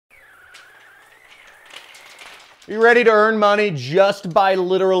You ready to earn money just by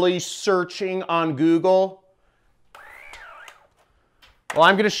literally searching on Google? Well,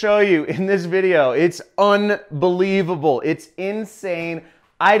 I'm going to show you in this video. It's unbelievable. It's insane.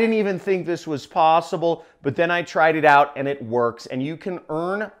 I didn't even think this was possible, but then I tried it out and it works. And you can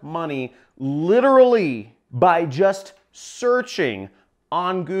earn money literally by just searching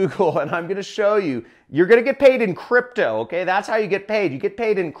on Google. And I'm going to show you. You're going to get paid in crypto, okay? That's how you get paid. You get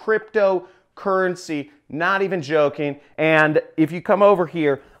paid in cryptocurrency, not even joking. And if you come over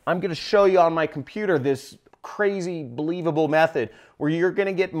here, I'm going to show you on my computer this crazy, believable method where you're going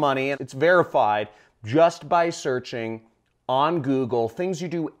to get money, and it's verified just by searching on Google, things you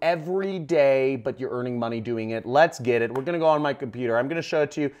do every day, but you're earning money doing it. Let's get it. We're going to go on my computer. I'm going to show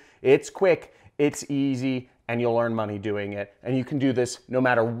it to you. It's quick, it's easy, and you'll earn money doing it. And you can do this no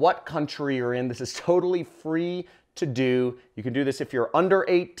matter what country you're in. This is totally free to do. You can do this if you're under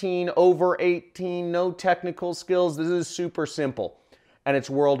 18, over 18, no technical skills. This is super simple, and it's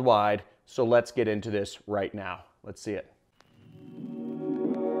worldwide. So let's get into this right now. Let's see it.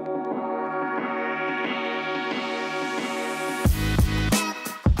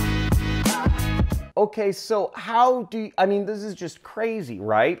 Okay, so how do you, I mean, this is just crazy,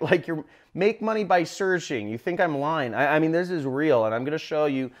 right? Like, you make money by searching. You think I'm lying. I mean, this is real, and I'm going to show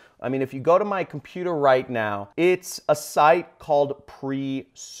you. I mean, if you go to my computer right now, it's a site called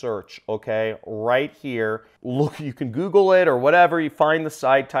Presearch, okay? Right here. Look, you can Google it or whatever. You find the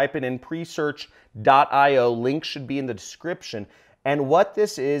site, type it in, presearch.io. Link should be in the description. And what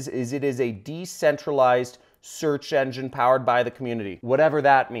this is it is a decentralized search engine powered by the community, whatever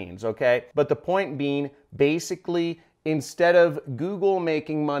that means, okay? But the point being, basically, instead of Google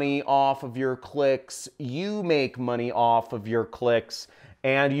making money off of your clicks, you make money off of your clicks,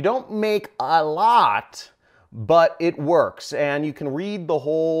 and you don't make a lot, but it works. And you can read the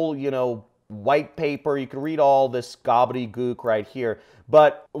whole, white paper, you can read all this gobbledygook right here.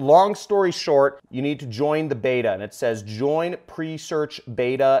 But long story short, you need to join the beta, and it says join Presearch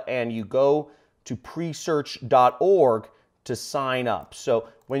beta, and you go to presearch.org to sign up. So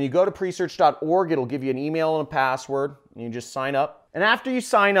when you go to presearch.org, it'll give you an email and a password, and you just sign up. And after you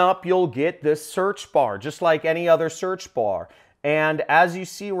sign up, you'll get this search bar, just like any other search bar. And as you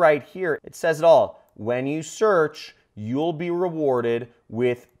see right here, it says it all. When you search, you'll be rewarded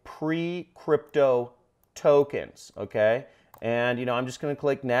with pre-crypto tokens, okay? And, I'm just going to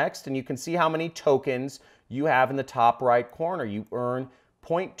click next, and you can see how many tokens you have in the top right corner. You earn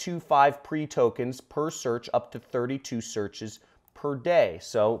 0.25 pre-tokens per search, up to 32 searches per day.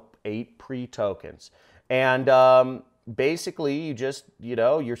 So 8 pre-tokens. And basically, you just,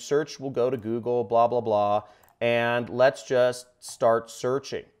 your search will go to Google, blah, blah, blah. And let's just start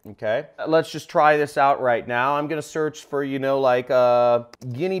searching, okay? Let's just try this out right now. I'm going to search for,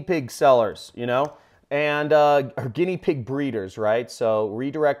 guinea pig sellers, and or guinea pig breeders, right? So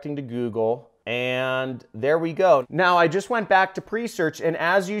redirecting to Google. And there we go. Now, I just went back to Presearch, and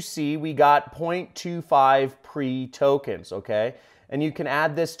as you see, we got 0.25 pre-tokens, okay? And you can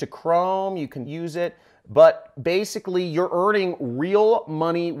add this to Chrome, you can use it, but basically, you're earning real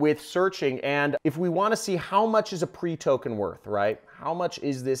money with searching. And if we want to see how much is a pre-token worth, right? How much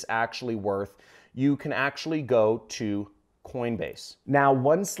is this actually worth? You can actually go to Coinbase. Now,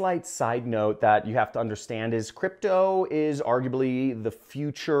 one slight side note that you have to understand is crypto is arguably the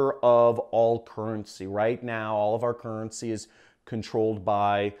future of all currency. Right now, all of our currency is controlled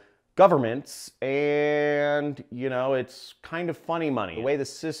by governments, and it's kind of funny money. The way the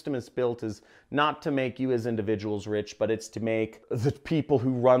system is built is not to make you as individuals rich, but it's to make the people who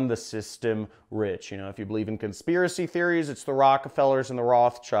run the system rich. If you believe in conspiracy theories, it's the Rockefellers and the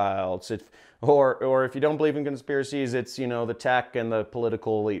Rothschilds. Or if you don't believe in conspiracies, it's the tech and the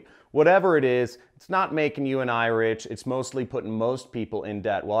political elite. Whatever it is, it's not making you and I rich. It's mostly putting most people in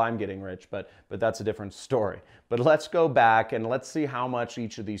debt. Well, I'm getting rich, but that's a different story. But let's go back and let's see how much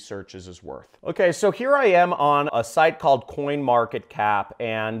each of these searches is worth. Okay, so here I am on a site called CoinMarketCap,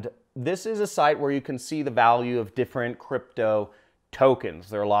 and this is a site where you can see the value of different crypto tokens.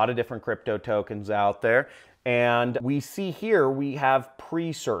 There are a lot of different crypto tokens out there. And we see here we have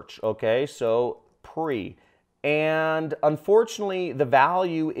Presearch, okay? So pre. And unfortunately, the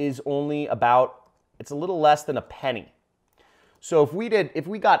value is only it's a little less than a penny. So if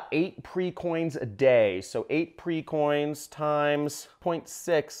we got 8 pre-coins a day, so 8 pre-coins times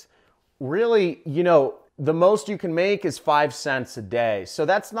 0.6, really, the most you can make is 5 cents a day. So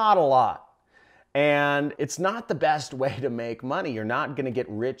that's not a lot. And it's not the best way to make money. You're not going to get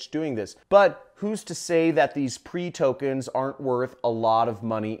rich doing this. But who's to say that these pre-tokens aren't worth a lot of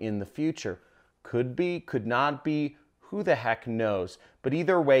money in the future? Could be, could not be. Who the heck knows? But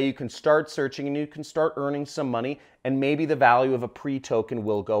either way, you can start searching and you can start earning some money, and maybe the value of a pre-token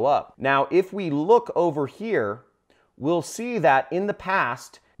will go up. Now, if we look over here, we'll see that in the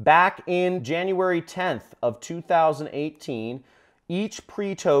past, back in January 10th of 2018, each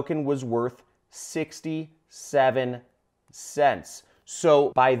pre-token was worth 67 cents. So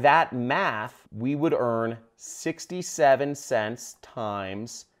by that math, we would earn 67 cents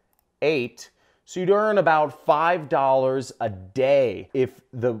times 8. So you'd earn about $5 a day if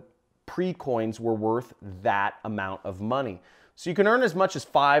the pre-coins were worth that amount of money. So you can earn as much as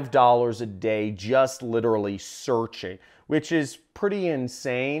 $5 a day just literally searching, which is pretty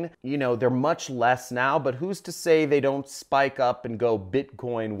insane. You know, they're much less now, but who's to say they don't spike up and go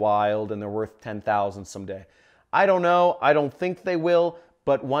Bitcoin wild and they're worth 10,000 someday? I don't know. I don't think they will.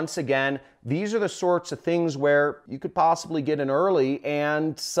 But once again, these are the sorts of things where you could possibly get in early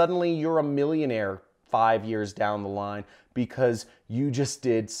and suddenly you're a millionaire 5 years down the line because you just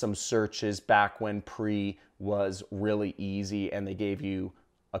did some searches back when pre was really easy and they gave you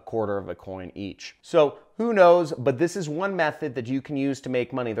a quarter of a coin each. So who knows, but this is one method that you can use to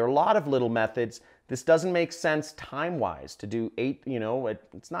make money. There are a lot of little methods. This doesn't make sense time-wise to do 8, you know,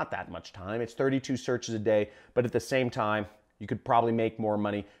 it's not that much time. It's 32 searches a day, but at the same time, you could probably make more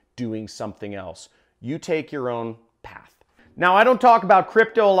money doing something else. You take your own path. Now, I don't talk about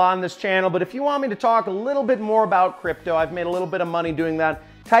crypto a lot on this channel, but if you want me to talk a little bit more about crypto, I've made a little bit of money doing that.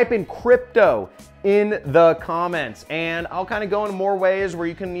 Type in crypto in the comments, and I'll kind of go into more ways where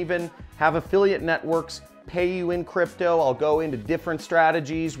you can even have affiliate networks pay you in crypto. I'll go into different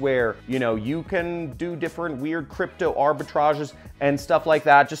strategies where, you know, you can do different weird crypto arbitrages and stuff like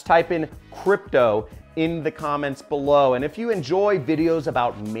that. Just type in crypto in the comments below. And if you enjoy videos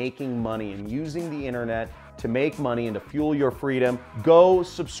about making money and using the internet to make money and to fuel your freedom, go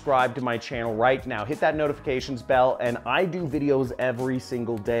subscribe to my channel right now. Hit that notifications bell, and I do videos every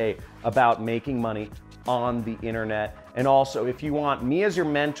single day about making money on the internet. And also, if you want me as your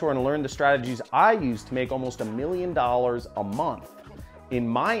mentor and learn the strategies I use to make almost $1 million a month in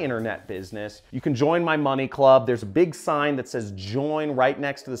my internet business, you can join my money club. There's a big sign that says join right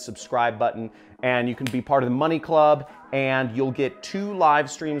next to the subscribe button, and you can be part of the money club, and you'll get 2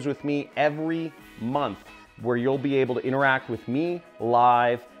 live streams with me every month where you'll be able to interact with me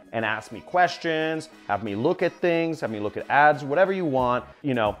live and ask me questions, have me look at things, have me look at ads, whatever you want,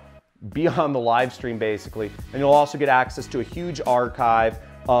 you know, be on the live stream basically. And you'll also get access to a huge archive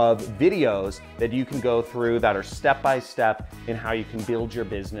of videos that you can go through that are step-by-step in how you can build your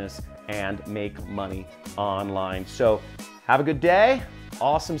business and make money online. So have a good day.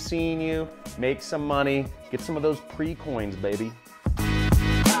 Awesome seeing you. Make some money. Get some of those pre-coins, baby.